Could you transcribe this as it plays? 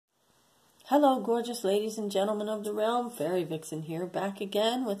Hello, gorgeous ladies and gentlemen of the realm. Fairy Vixen here, back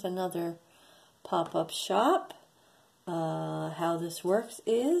again with another pop-up shop. How this works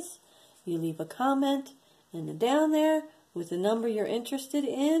is you leave a comment and down there with the number you're interested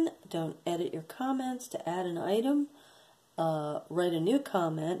in. Don't edit your comments to add an item. Write a new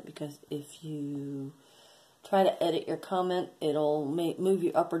comment, because if you try to edit your comment, it'll move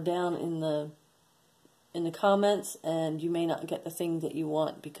you up or down in the comments, and you may not get the thing that you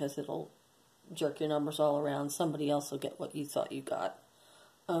want because it'll jerk your numbers all around. Somebody else will get what you thought you got,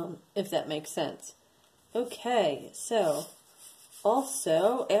 if that makes sense. Okay, so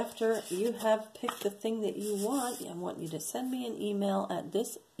also after you have picked the thing that you want, I want you to send me an email at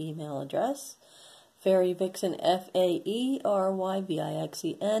this email address, FairyVixen, FAERYVIXEN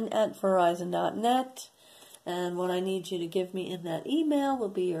 @Verizon.net. And what I need you to give me in that email will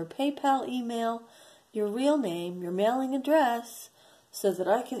be your PayPal email, your real name, your mailing address, so that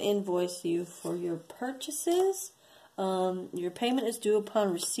I can invoice you for your purchases. Your payment is due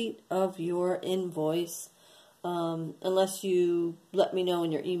upon receipt of your invoice, unless you let me know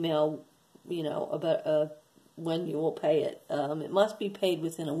in your email, about when you will pay it. It must be paid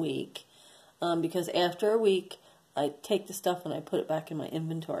within a week, because after a week, I take the stuff and I put it back in my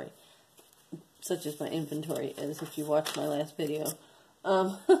inventory, such as my inventory is if you watched my last video.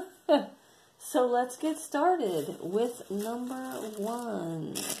 So let's get started with number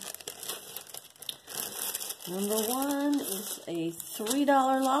one. Number one is a $3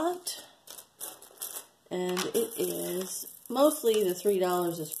 lot, and it is, mostly the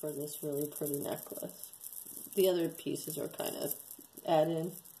 $3 is for this really pretty necklace. The other pieces are kind of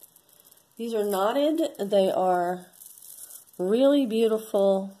added. These are knotted. They are really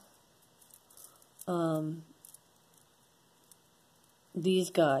beautiful. These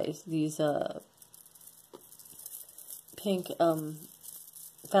guys, these pink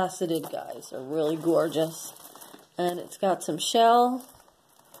faceted guys are really gorgeous. And it's got some shell.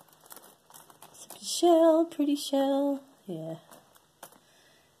 Pretty shell. Yeah.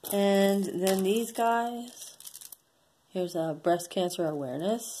 And then these guys. Here's a breast cancer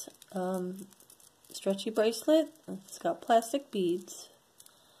awareness stretchy bracelet. It's got plastic beads.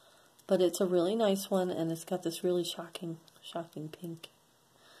 But it's a really nice one, and it's got this really shocking pink.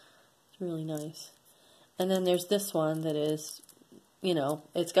 It's really nice. And then there's this one that is,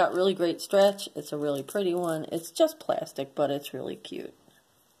 it's got really great stretch. It's a really pretty one. It's just plastic, but it's really cute.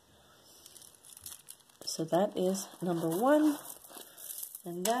 So that is number one.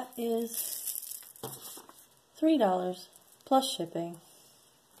 And that is $3 plus shipping.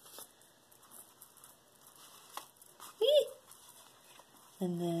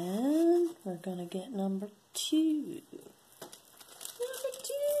 And then we're going to get number two.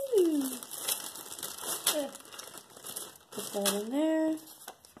 Put that in there.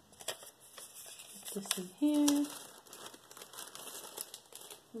 Put this in here.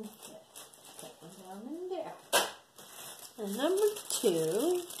 Okay. That one down in there. And number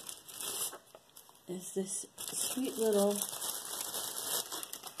two is this sweet little,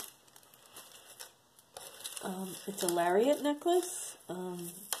 it's a lariat necklace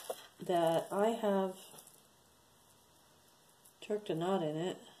that I have jerked a knot in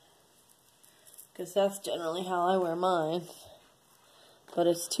it, because that's generally how I wear mine. But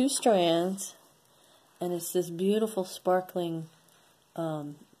it's 2 strands, and it's this beautiful sparkling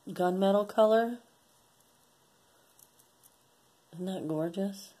gunmetal color. Isn't that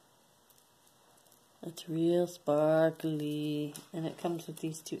gorgeous? It's real sparkly, and it comes with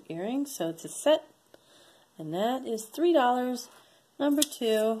these 2 earrings, so it's a set, and that is $3. Number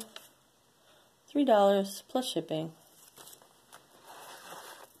two, $3 plus shipping.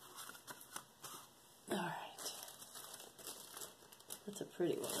 Alright. That's a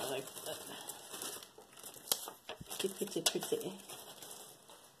pretty one. I like that. Pretty.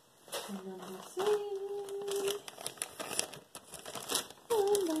 And number three.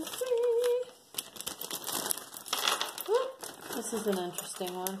 Whoop. This is an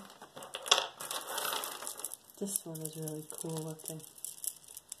interesting one. This one is really cool looking.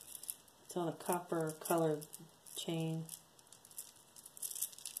 It's on a copper colored chain.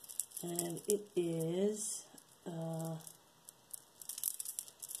 And it is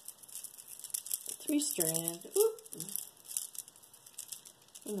 3 strand. Oop.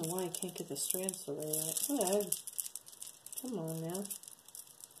 I don't know why I can't get the strands to lay right. Oh, come on now.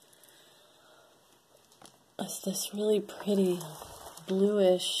 It's this really pretty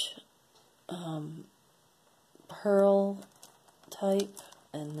bluish pearl type,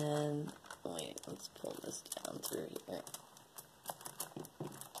 and then wait, let's pull this down through here.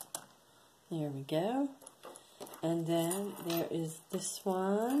 There we go. And then there is this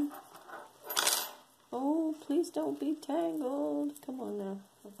one. Oh, please don't be tangled. Come on now.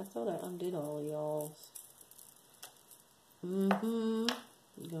 I thought I undid all of y'all's.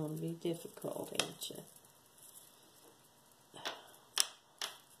 Gonna be difficult, ain't you?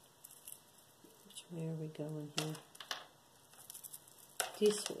 Which way are we going here?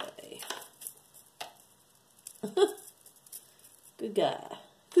 This way. Good guy.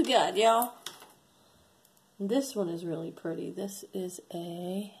 Good God, y'all. This one is really pretty. This is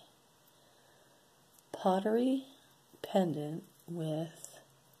a pottery pendant with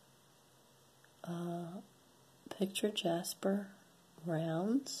picture jasper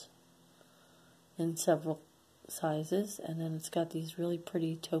rounds in several sizes, and then it's got these really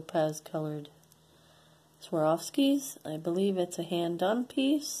pretty topaz colored Swarovskis. I believe it's a hand-done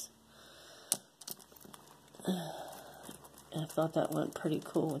piece. I thought that went pretty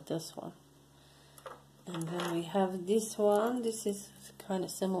cool with this one. And then we have this one. This is kind of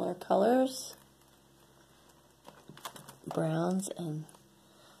similar colors. Browns and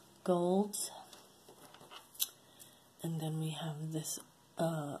golds. And then we have this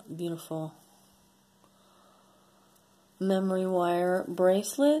beautiful memory wire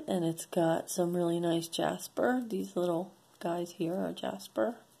bracelet, and it's got some really nice jasper. These little guys here are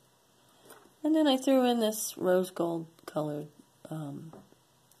jasper. And then I threw in this rose gold colored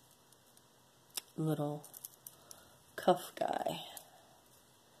little cuff guy.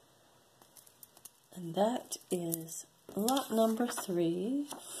 And that is lot number 3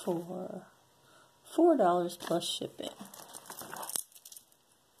 for $4 plus shipping.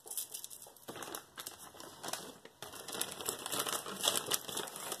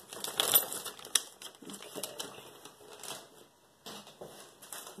 Okay.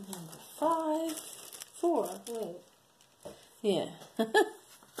 Number 4, wait. Yeah.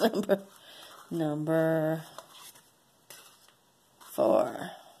 Number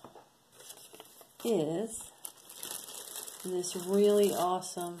 4 is this really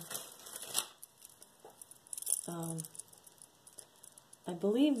awesome, I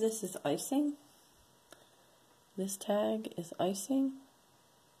believe this is icing. This tag is icing.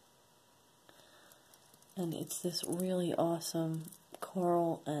 And it's this really awesome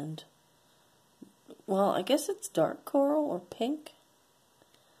coral and, well, I guess it's dark coral or pink.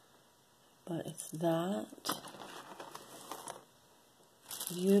 But it's that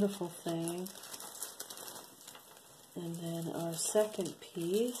beautiful thing. And then our second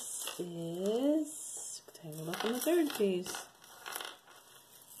piece is tangled up in the third piece.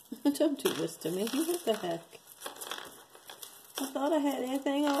 Don't do this to me. What the heck? I thought I had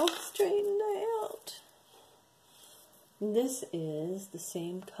anything all straightened out. This is the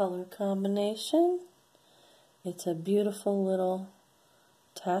same color combination. It's a beautiful little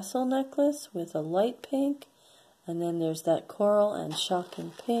tassel necklace with a light pink, and then there's that coral and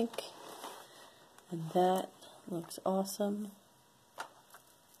shocking pink, and that looks awesome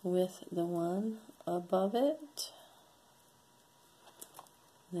with the one above it.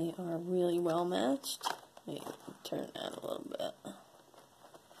 They are really well matched. Let me turn that a little bit.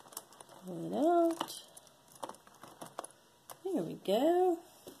 Pull it out. Here we go.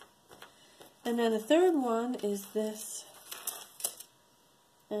 And then the third one is this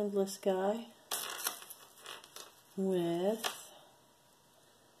endless guy with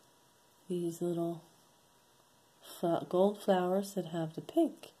these little gold flowers that have the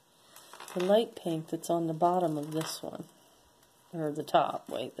pink, the light pink that's on the bottom of this one, or the top.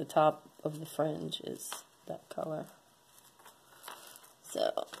 Wait, the top of the fringe is that color.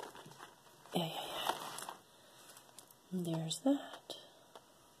 So, yeah. And there's that.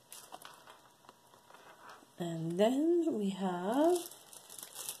 And then we have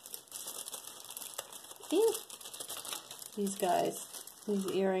these guys, these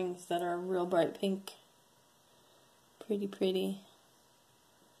earrings that are real bright pink. Pretty, pretty.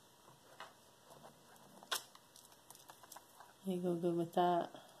 They go good with that.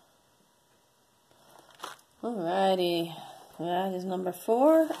 Alrighty, that is number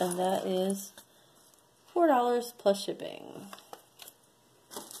 4, and that is $4 plus shipping.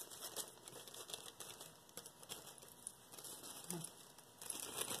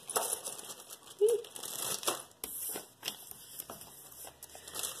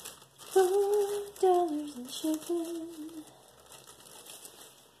 $4 and shipping.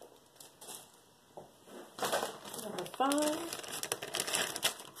 Number 5.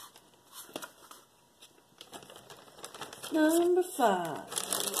 Number 5.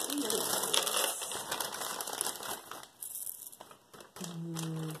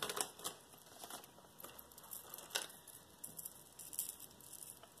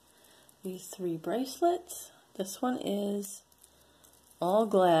 These 3 bracelets. This one is all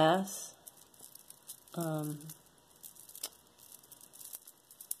glass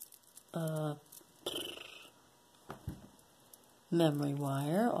memory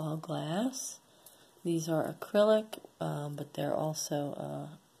wire, all glass. These are acrylic, but they're also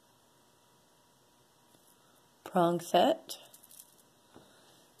prong set.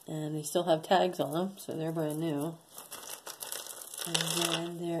 And they still have tags on them, so they're brand new. And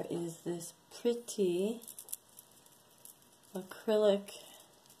then there is this pretty acrylic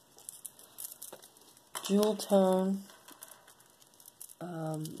jewel tone,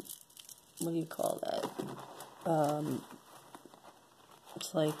 what do you call that?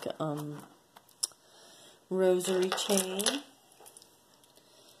 It's like rosary chain.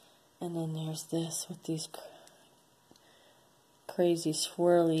 And then there's this with these crazy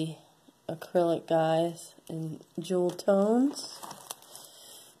swirly acrylic guys in jewel tones.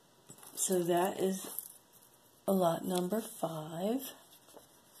 So that is a lot number 5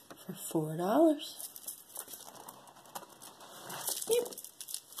 for $4. Yep.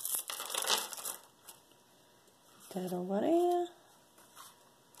 Put that over there.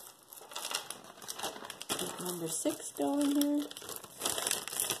 Get number 6 going here.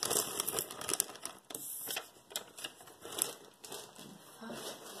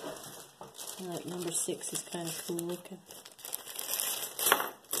 Alright, number 6 is kind of cool looking.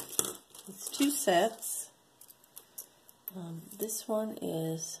 It's 2 sets. This one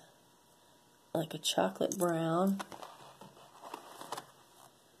is like a chocolate brown.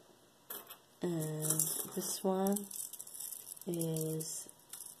 And this one is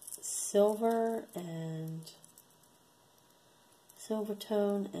silver and silver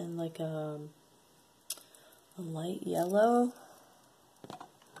tone and like a light yellow.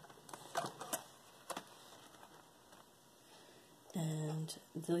 And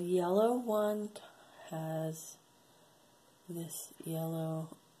the yellow one has this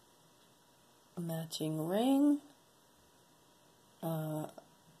yellow matching ring, a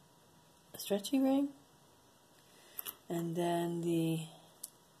stretchy ring, and then the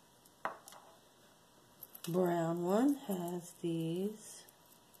brown one has these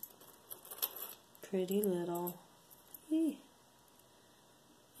pretty little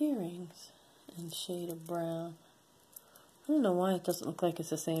earrings in shade of brown. I don't know why it doesn't look like it's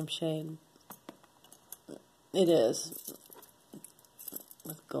the same shade. It is,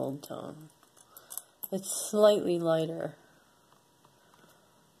 with gold tone. It's slightly lighter.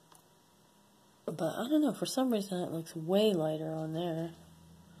 But I don't know, for some reason it looks way lighter on there.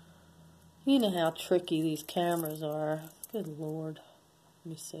 You know how tricky these cameras are. Good Lord.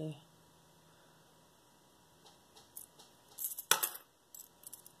 Let me see.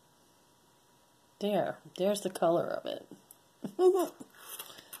 There's the color of it.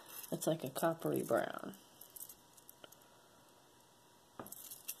 It's like a coppery brown.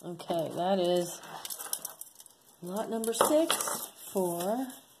 Okay, that is lot number 6 for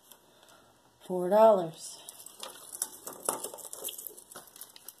 $4.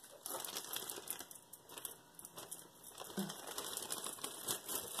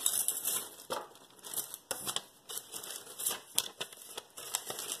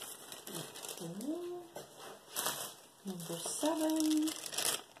 Number 7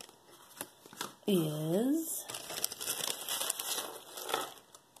 is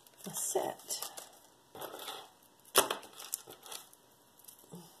a set.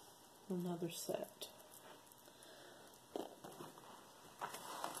 Another set.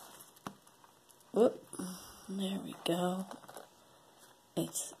 Whoop. There we go.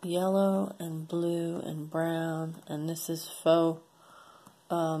 It's yellow and blue and brown, and this is faux,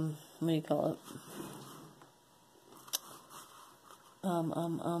 what do you call it?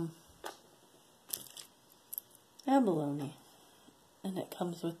 Abalone. And it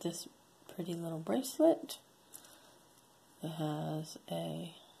comes with this pretty little bracelet. It has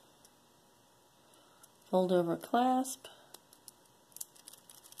a fold over clasp.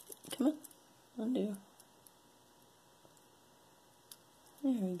 Come on, undo.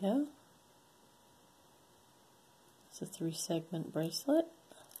 There we go. It's a 3-segment bracelet.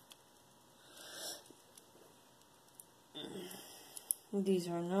 These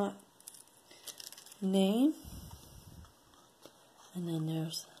are not named. And then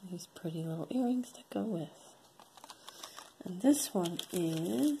there's these pretty little earrings that go with. And this one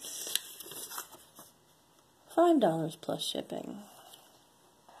is $5 plus shipping.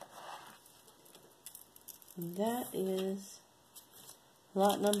 And that is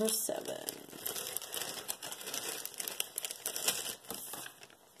lot number 7.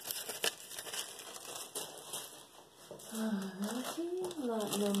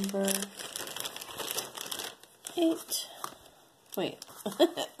 Lot number 8. Wait,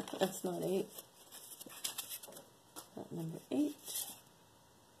 that's not 8. Number 8.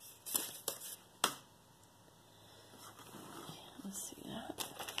 Let's see that.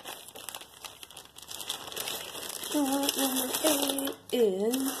 Number 8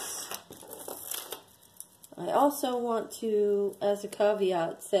 is, I also want to, as a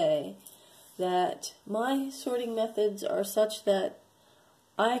caveat, say that my sorting methods are such that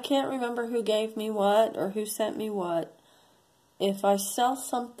I can't remember who gave me what or who sent me what. If I sell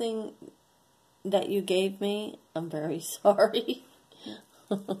something that you gave me, I'm very sorry.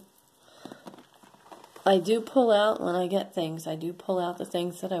 I do pull out, when I get things, I do pull out the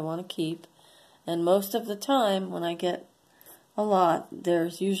things that I want to keep. And most of the time, when I get a lot,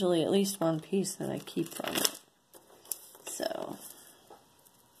 there's usually at least one piece that I keep from it. So,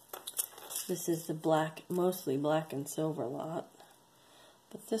 this is the black, mostly black and silver lot.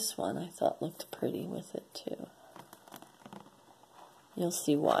 But this one I thought looked pretty with it too. You'll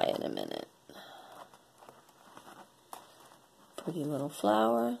see why in a minute. Pretty little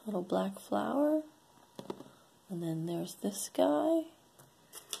flower, little black flower. And then there's this guy.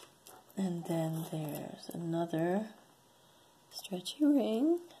 And then there's another stretchy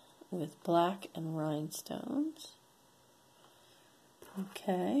ring with black and rhinestones.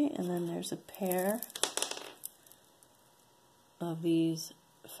 Okay, and then there's a pair of these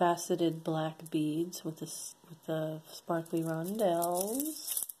faceted black beads with the sparkly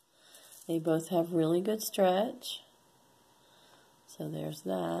rondelles. They both have really good stretch. So there's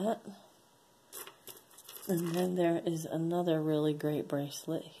that. And then there is another really great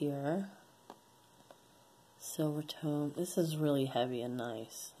bracelet here. Silver tone. This is really heavy and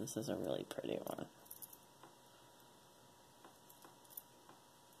nice. This is a really pretty one.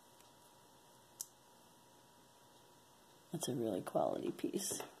 It's a really quality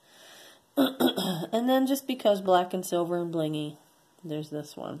piece. And then just because black and silver and blingy, there's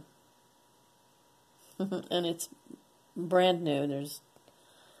this one. And it's brand new.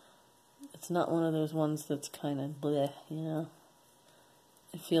 It's not one of those ones that's kind of bleh, you know.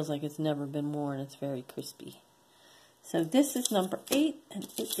 It feels like it's never been worn. It's very crispy. So this is number 8, and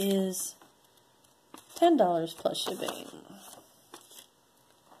it is $10 plus shipping.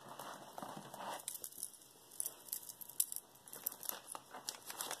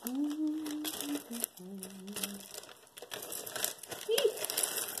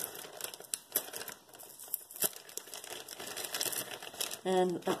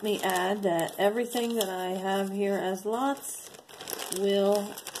 And let me add that everything that I have here as lots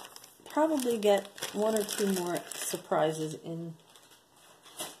will probably get 1 or 2 more surprises in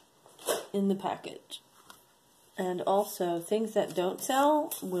the package. And also, things that don't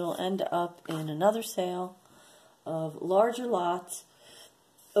sell will end up in another sale of larger lots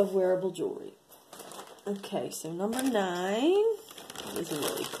of wearable jewelry. Okay, so number 9 is a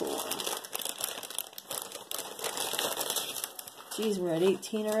really cool one. Geez, we're at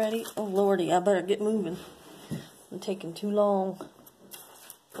 18 already. Oh, lordy, I better get moving. I'm taking too long.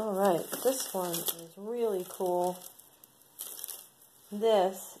 Alright, this one is really cool.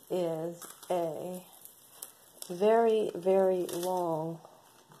 This is a very, very long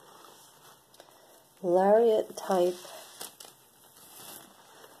lariat type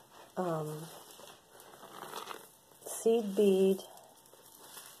seed bead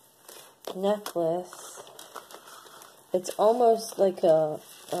necklace. It's almost like a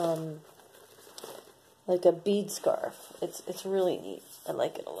bead scarf. It's really neat. I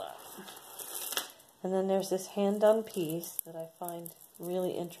like it a lot. And then there's this hand-done piece that I find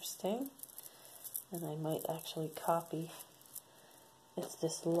really interesting, and I might actually copy. It's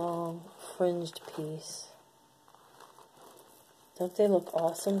this long fringed piece. Don't they look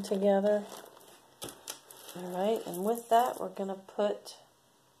awesome together? Alright, and with that we're going to put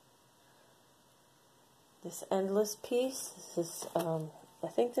this endless piece. This is, I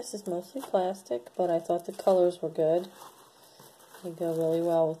think this is mostly plastic, but I thought the colors were good. They go really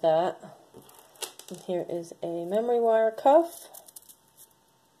well with that. And here is a memory wire cuff.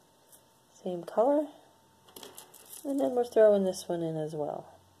 Same color. And then we're throwing this one in as well.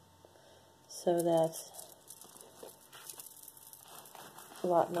 So that's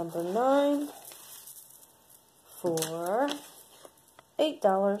lot number 9 for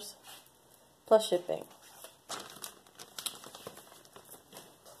 $8 plus shipping.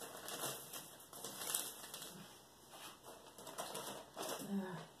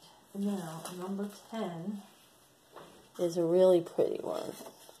 Now, number 10 is a really pretty one.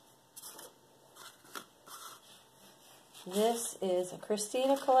 This is a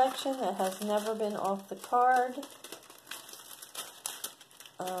Christina collection that has never been off the card.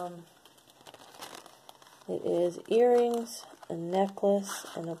 It is earrings, a necklace,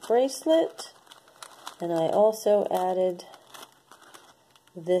 and a bracelet. And I also added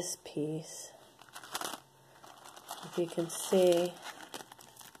this piece. If you can see,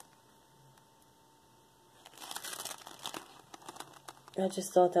 I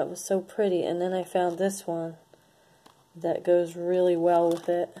just thought that was so pretty. And then I found this one that goes really well with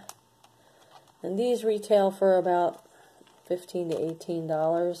it. And these retail for about $15 to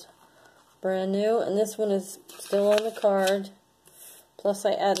 $18, brand new. And this one is still on the card. Plus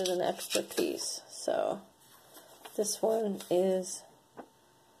I added an extra piece. So this one is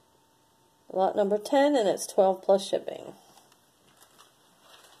lot number 10, and it's 12 plus shipping.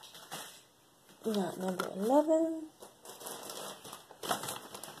 Lot number 11.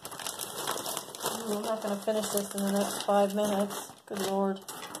 I'm not going to finish this in the next 5 minutes. Good Lord.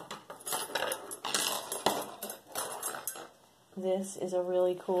 This is a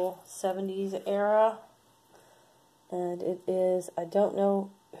really cool 70s era. And it is, I don't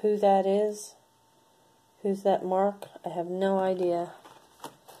know who that is. Who's that mark? I have no idea.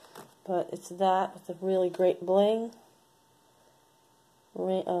 But it's that with a really great bling.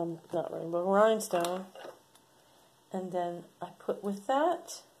 Not rainbow, rhinestone. And then I put with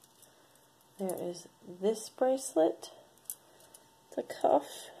that, there is this bracelet, the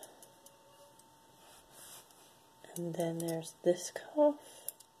cuff. And then there's this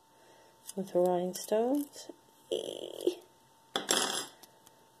cuff with rhinestones.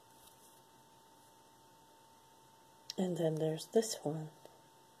 And then there's this one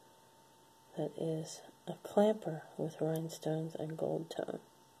that is a clamper with rhinestones and gold tone.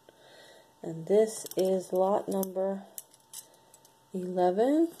 And this is lot number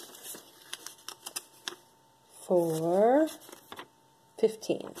 11 for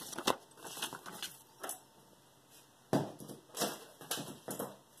 $15.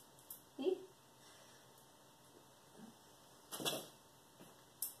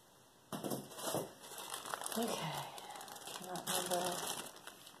 Okay, lot number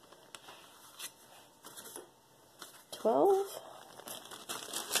 12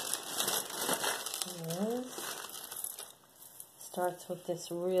 starts with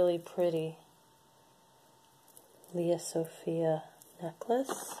this really pretty Leah Sophia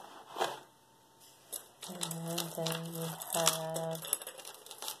necklace. And then we have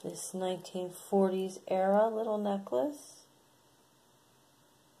this 1940s era little necklace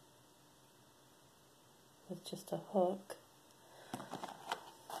with just a hook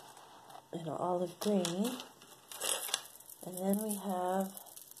in olive green. And then we have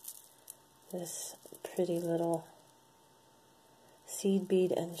this pretty little seed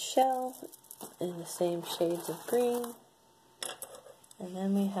bead and shell in the same shades of green. And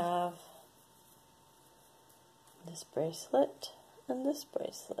then we have this bracelet and this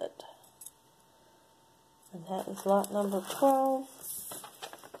bracelet. And that is lot number 12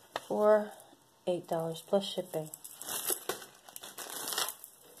 for $8 plus shipping.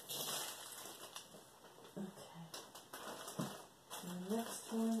 The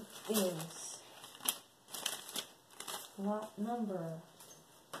next one is lot number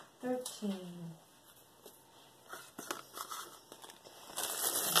 13. And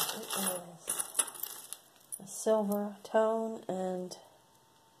it is a silver tone, and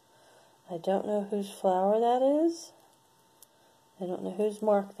I don't know whose flower that is. I don't know whose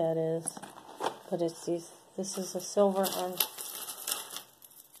mark that is, but it's these. This is a silver and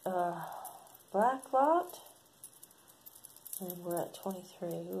black lot. And we're at 23.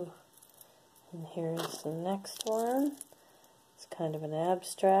 Ooh. And here's the next one. It's kind of an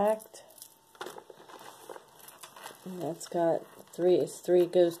abstract. And that's got 3. It's 3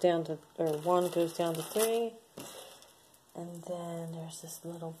 goes down to, or 1 goes down to 3. And then there's this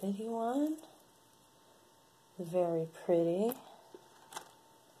little bitty one. Very pretty.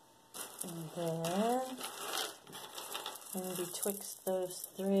 And then in betwixt those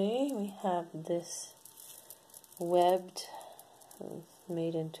 3, we have this webbed,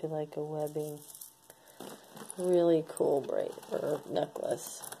 made into like a webbing, really cool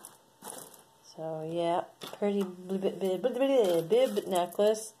necklace. So yeah, pretty bib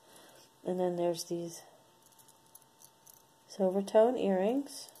necklace. And then there's these silver tone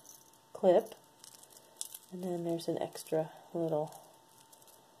earrings, clip, and then there's an extra little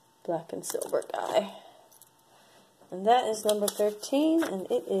black and silver guy. And that is number 13, and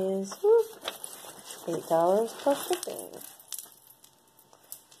it is $8 plus shipping.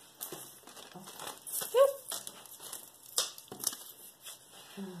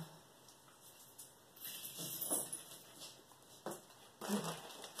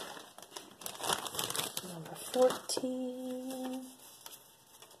 Number 14.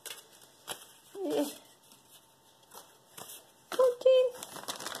 14.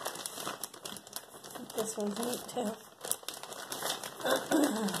 This one's neat too.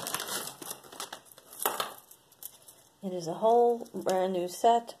 It is a whole brand new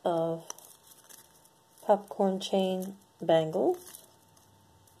set of popcorn chain bangles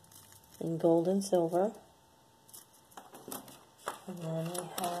in gold and silver. And then we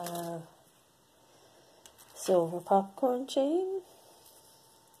have silver popcorn chain.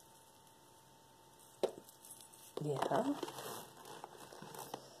 Yeah.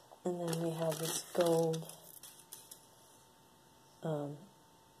 And then we have this gold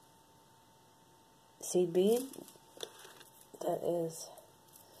seed bead that is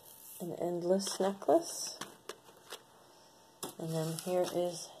an endless necklace. And then here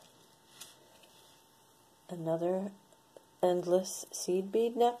is another endless seed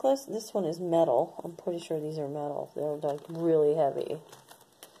bead necklace. This one is metal. I'm pretty sure these are metal. They're like really heavy.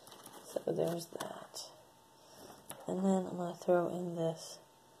 So there's that. And then I'm going to throw in this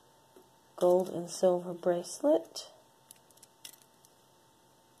gold and silver bracelet.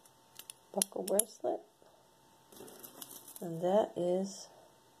 Buckle bracelet. And that is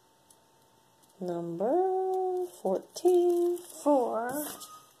number 14 for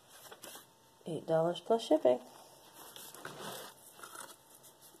 $8 plus shipping.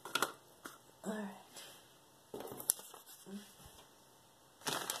 Alright.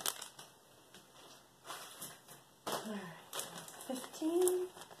 Alright. 15.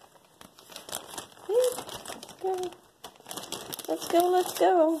 Let's go. Let's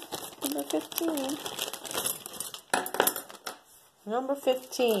go. Number 15. Number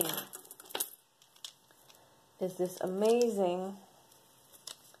 15 is this amazing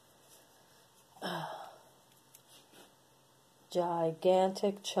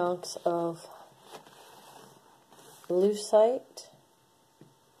gigantic chunks of lucite,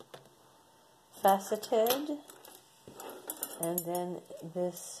 faceted, and then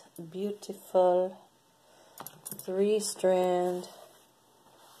this beautiful 3-strand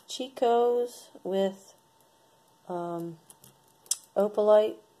Chicos with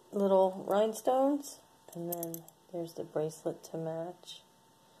opalite little rhinestones, and then there's the bracelet to match.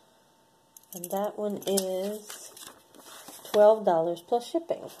 And that one is $12 plus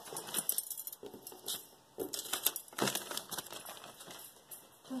shipping.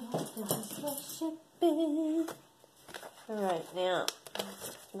 $12 plus shipping. Alright, now,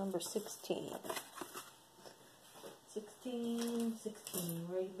 number 16. 16,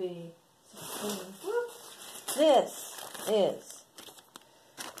 where you be? 16. Whoops. This is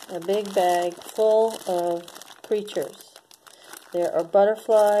a big bag full of creatures. There are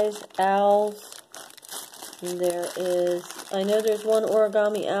butterflies, owls, and there is, I know there's one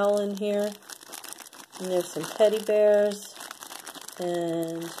origami owl in here, and there's some teddy bears,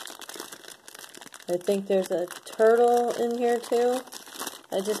 and I think there's a turtle in here too.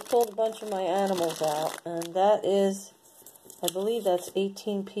 I just pulled a bunch of my animals out, and that is, I believe that's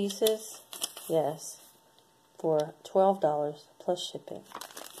 18 pieces, yes, for $12 plus shipping.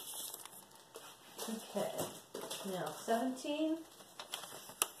 Okay, now 17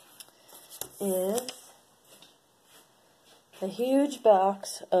 is a huge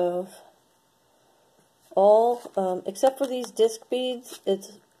box of all, except for these disc beads,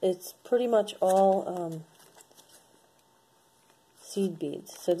 it's pretty much all seed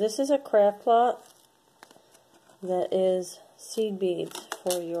beads. So this is a craft lot that is seed beads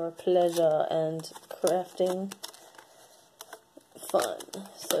for your pleasure and crafting fun.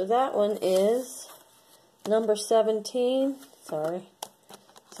 So that one is number 17, sorry,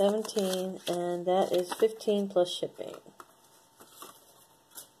 17, and that is 15 plus shipping.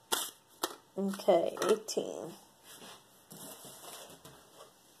 Okay, 18.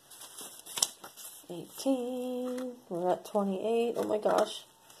 18, we're at 28, oh my gosh.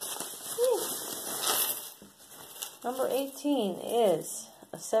 Number 18 is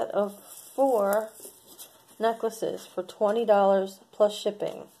a set of 4 necklaces for $20 plus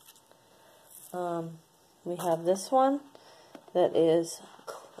shipping. We have this one that is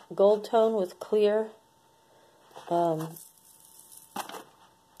gold tone with clear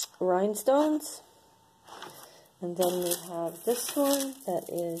rhinestones. And then we have this one that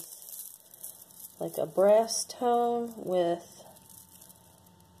is like a brass tone with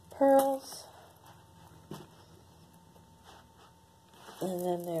pearls. And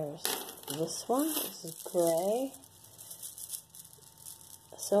then there's this one. This is gray.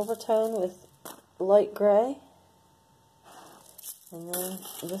 A silver tone with light gray. And then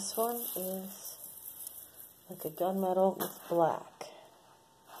this one is like a gunmetal with black.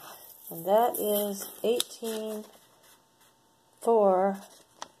 And that is 18 for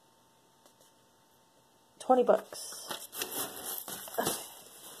 $20.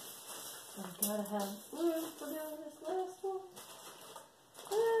 Gotta have room for doing this last one.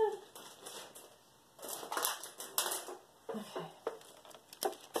 Okay.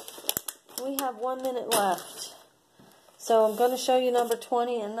 We have 1 minute left. So I'm going to show you number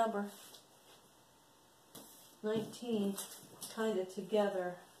 20 and number 19 kind of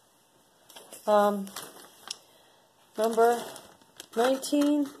together. Number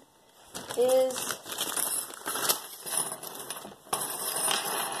 19 is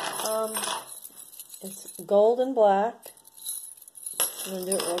it's gold and black. I'm going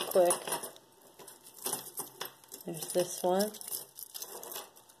to do it real quick. There's this one.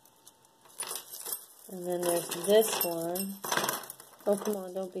 And then there's this one. Oh, come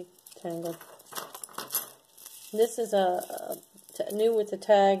on, don't be tangled. This is a new with the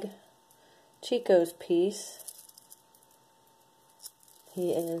tag Chico's piece.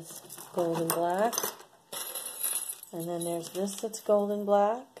 He is gold and black. And then there's this that's gold and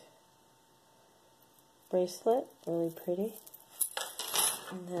black. Bracelet, really pretty.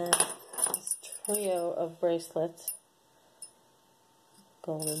 And then this trio of bracelets,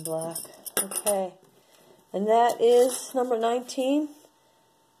 gold and black. Okay. And that is number 19.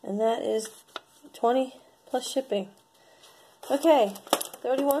 And that is 20 plus shipping. Okay,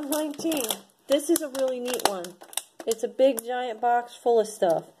 31.19. This is a really neat one. It's a big giant box full of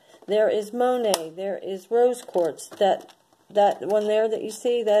stuff. There is Monet. There is rose quartz. That one there that you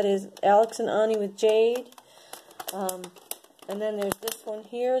see, that is Alex and Ani with jade. And then there's this one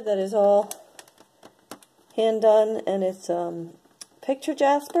here that is all hand done, and it's picture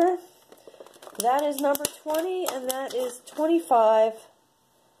jasper. That is number 20, and that is 25.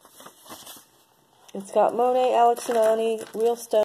 It's got Monet, Alex and Ani, real stone.